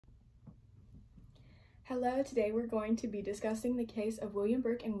Hello, today we're going to be discussing the case of William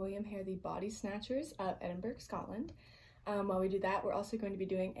Burke and William Hare, the body snatchers of Edinburgh, Scotland. While we do that, we're also going to be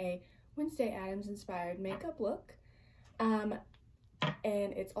doing a Wednesday Addams inspired makeup look. And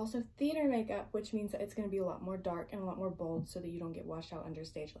it's also theater makeup, which means that it's going to be a lot more dark and a lot more bold so that you don't get washed out under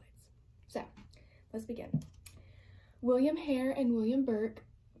stage lights. So, let's begin. William Hare and William Burke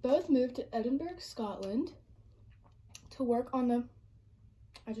both moved to Edinburgh, Scotland to work on the,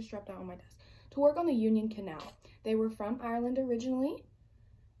 I just dropped out on my desk, to work on the Union Canal. They were from Ireland originally,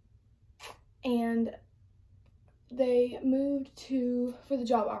 and they moved for the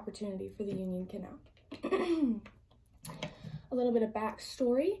job opportunity for the Union Canal. A little bit of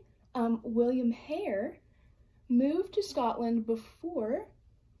backstory. William Hare moved to Scotland before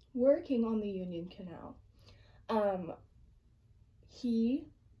working on the Union Canal. He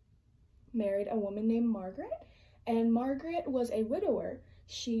married a woman named Margaret, and Margaret was a widower.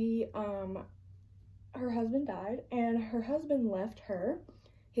 She, her husband died, and her husband left her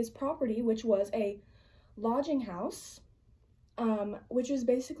his property, which was a lodging house, which was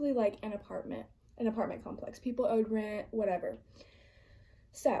basically like an apartment complex. People owed rent, whatever.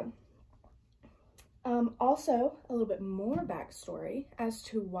 So, also a little bit more backstory as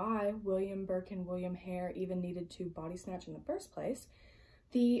to why William Burke and William Hare even needed to body snatch in the first place.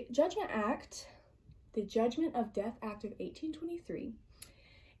 The Judgment of Death Act of 1823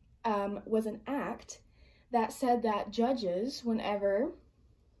 was an act that said that judges, whenever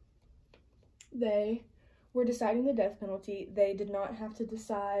they were deciding the death penalty, they did not have to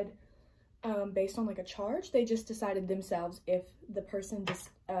decide based on like a charge. They just decided themselves if the person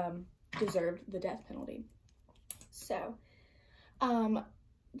deserved the death penalty. So,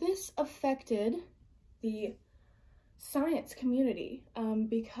 this affected the science community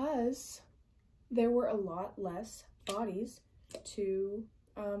because there were a lot less bodies to,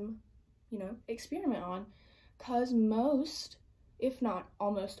 experiment on, because most, if not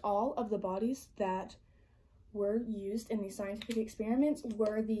almost all, of the bodies that were used in these scientific experiments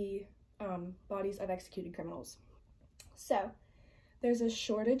were the bodies of executed criminals. So there's a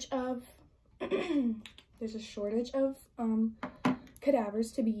shortage of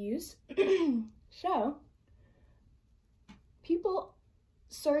cadavers to be used. So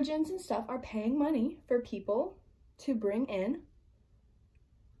surgeons and stuff are paying money for people to bring in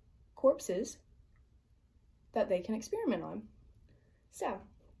corpses that they can experiment on. So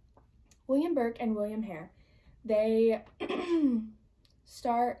William Burke and William Hare, they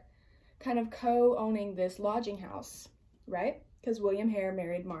start kind of co-owning this lodging house, right? Because William Hare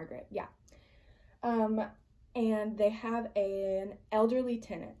married Margaret, yeah. And they have an elderly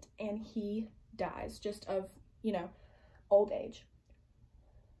tenant, and he dies just of, old age.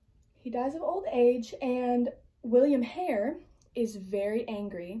 He dies of old age, and William Hare is very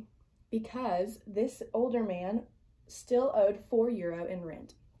angry because this older man still owed €4 in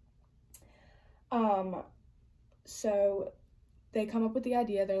rent. So they come up with the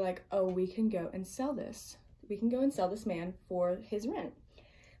idea, they're like, oh, we can go and sell this. We can go and sell this man for his rent.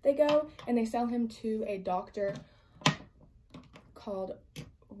 They go and they sell him to a doctor called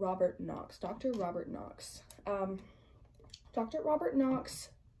Robert Knox. Dr. Robert Knox. Dr. Robert Knox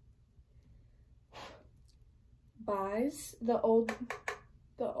buys the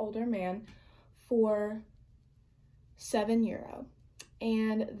older man for €7.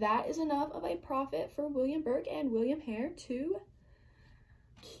 And that is enough of a profit for William Burke and William Hare to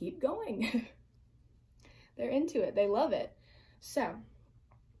keep going. They're into it. They love it. So,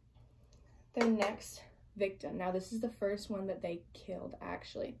 their next victim. Now, this is the first one that they killed,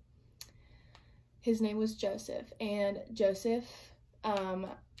 actually. His name was Joseph. And Joseph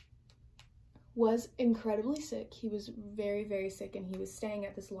was incredibly sick. He was very, very sick, and he was staying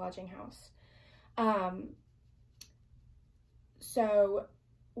at this lodging house. So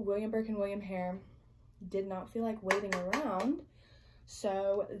William Burke and William Hare did not feel like waiting around,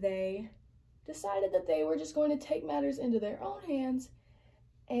 so they decided that they were just going to take matters into their own hands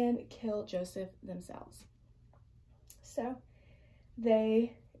and kill Joseph themselves. So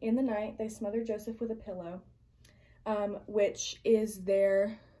in the night, they smothered Joseph with a pillow, which is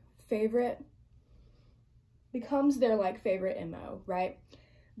becomes their favorite MO, right?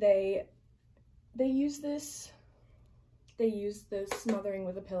 They use this smothering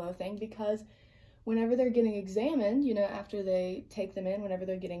with a pillow thing because whenever they're getting examined, after they take them in, whenever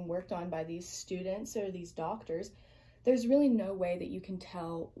they're getting worked on by these students or these doctors, there's really no way that you can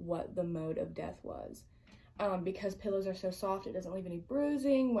tell what the mode of death was, because pillows are so soft, it doesn't leave any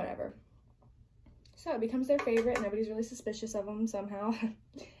bruising, whatever. So it becomes their favorite. Nobody's really suspicious of them somehow.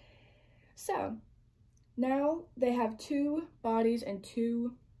 So now they have 2 bodies and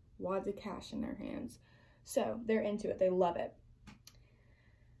 2 wads of cash in their hands. So they're into it. They love it.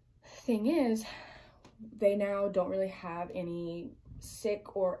 Thing is, they now don't really have any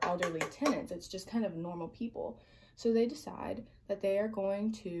sick or elderly tenants. It's just kind of normal people. So they decide that they are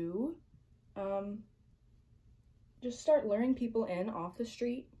going to just start luring people in off the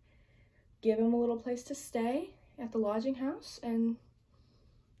street, give them a little place to stay at the lodging house, and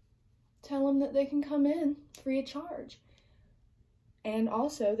tell them that they can come in free of charge. And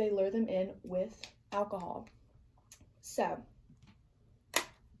also they lure them in with alcohol. So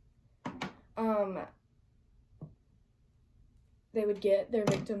they would get their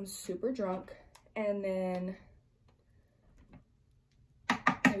victims super drunk, and then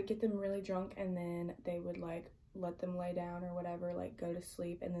they would get them really drunk, and then they would like let them lay down or whatever, like go to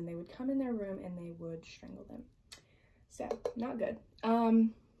sleep, and then they would come in their room and they would strangle them. So not good.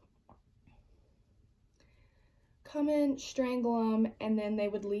 Come in, strangle them, and then they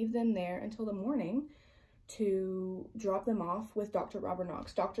would leave them there until the morning to drop them off with Dr. Robert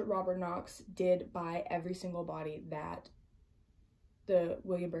Knox. Dr. Robert Knox did buy every single body that the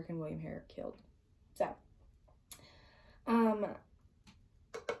William Burke and William Hare killed. So,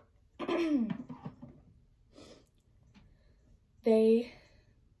 they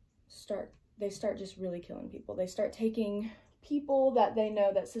start just really killing people. They start taking people that they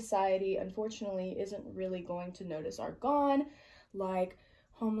know that society, unfortunately, isn't really going to notice are gone, like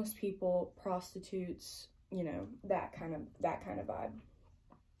homeless people, prostitutes, you know, that kind of vibe.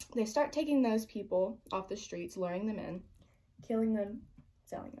 They start taking those people off the streets, luring them in, killing them,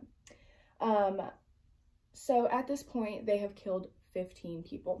 selling them. So at this point, they have killed 15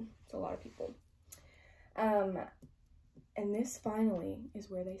 people. It's a lot of people. And this finally is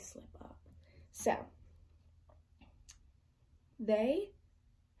where they slip up. So they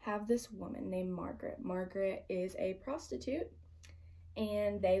have this woman named Margaret. Margaret is a prostitute,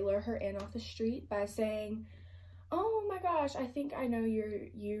 and they lure her in off the street by saying, "Oh my gosh, I think I know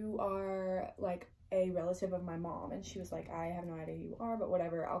you are like a relative of my mom." And she was like, "I have no idea who you are, but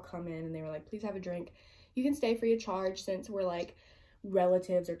whatever, I'll come in." And they were like, "Please have a drink. You can stay free of charge since we're like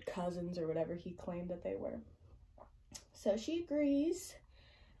relatives or cousins," or whatever he claimed that they were. So she agrees,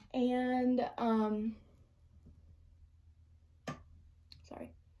 and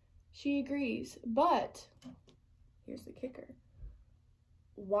she agrees, but here's the kicker.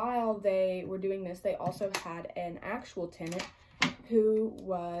 While they were doing this, they also had an actual tenant who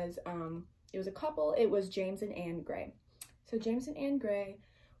was, it was a couple. It was James and Ann Gray. So James and Ann Gray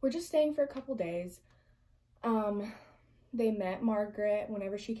were just staying for a couple days. They met Margaret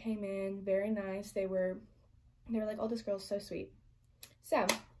whenever she came in. Very nice. They were like, "Oh, this girl's so sweet." So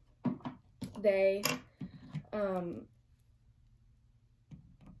they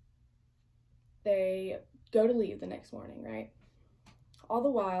go to leave the next morning, right? All the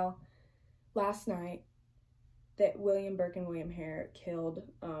while, last night, that William Burke and William Hare killed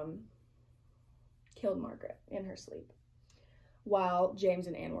Margaret in her sleep, while James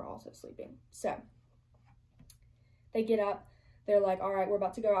and Ann were also sleeping. So they get up. They're like, "All right, we're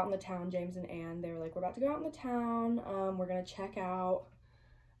about to go out in the town." James and Ann, they were like, "We're about to go out in the town. We're gonna check out,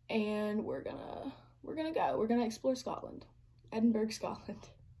 and we're gonna explore Scotland, Edinburgh, Scotland."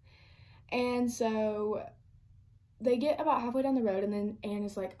 And so they get about halfway down the road, and then Anne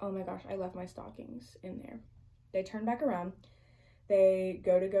is like, "Oh my gosh, I left my stockings in there." They turn back around. They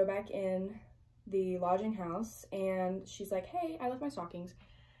go back in the lodging house, and she's like, "Hey, I left my stockings."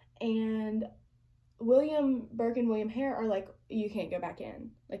 And William Burke and William Hare are like, "You can't go back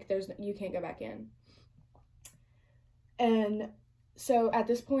in. Like, you can't go back in." And so at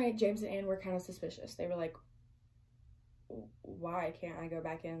this point, James and Ann were kind of suspicious. They were like, "Why can't I go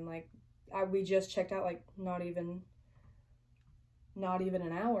back in? Like, we just checked out, like, not even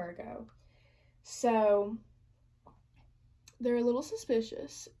an hour ago." So they're a little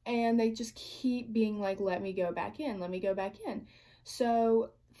suspicious, and they just keep being like, "Let me go back in, let me go back in."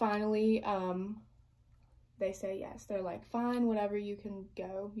 So finally, they say yes. They're like, "Fine, whatever, you can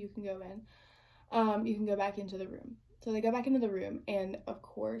go in. You can go back into the room." So they go back into the room, and of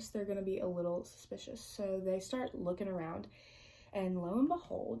course they're gonna be a little suspicious. So they start looking around, and lo and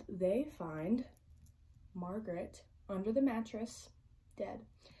behold, they find Margaret under the mattress, dead.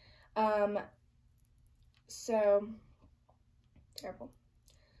 So terrible.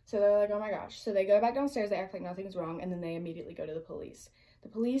 So they're like, "Oh my gosh." So they go back downstairs, they act like nothing's wrong, and then they immediately go to the police. The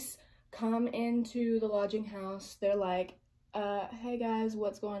police come into the lodging house. They're like, "Hey guys,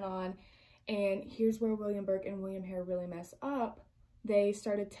 what's going on?" And here's where William Burke and William Hare really mess up. They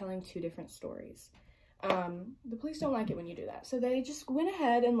started telling two different stories. The police don't like it when you do that. So they just went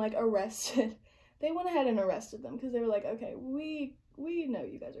ahead and like arrested. They went ahead and arrested them because they were like, "Okay, we know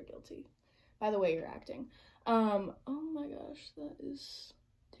you guys are guilty, by the way you're acting. Oh my gosh, that is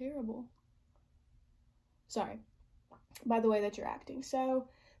terrible. Sorry. By the way that you're acting. So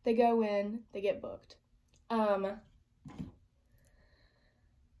they go in, they get booked.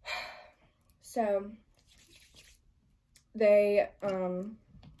 So they, I'm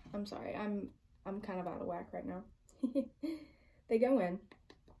sorry, I'm kind of out of whack right now. They go in,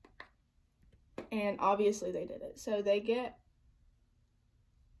 and obviously they did it. So they get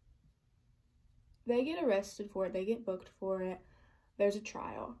arrested for it, they get booked for it, there's a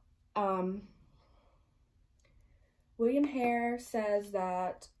trial. William Hare says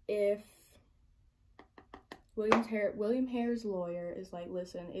that if William Hare's lawyer is like,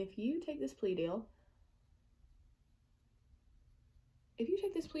 listen, if you take this plea deal, you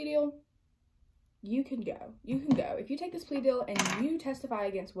can go. If you take this plea deal and you testify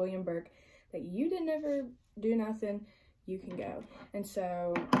against William Burke that you didn't ever do nothing, you can go. And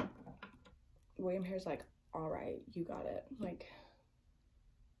so William Hare's like, all right, you got it. Like,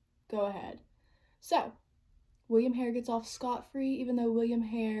 go ahead. So William Hare gets off scot-free, even though William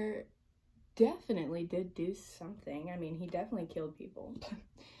Hare definitely did do something. I mean, he definitely killed people,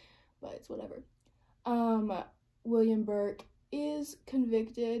 but it's whatever. William Burke is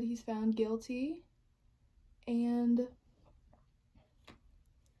convicted. He's found guilty, and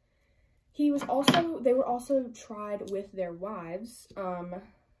they were also tried with their wives.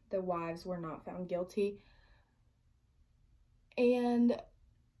 The wives were not found guilty, and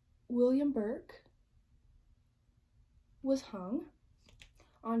William Burke was hung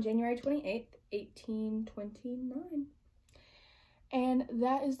on January 28th, 1829. And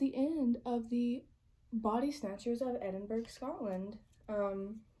that is the end of the Body Snatchers of Edinburgh, Scotland. I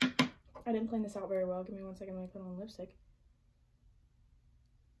didn't plan this out very well. Give me 1 second, let me put on lipstick.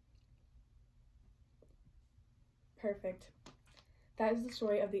 Perfect. That is the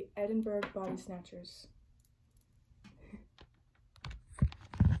story of the Edinburgh Body Snatchers.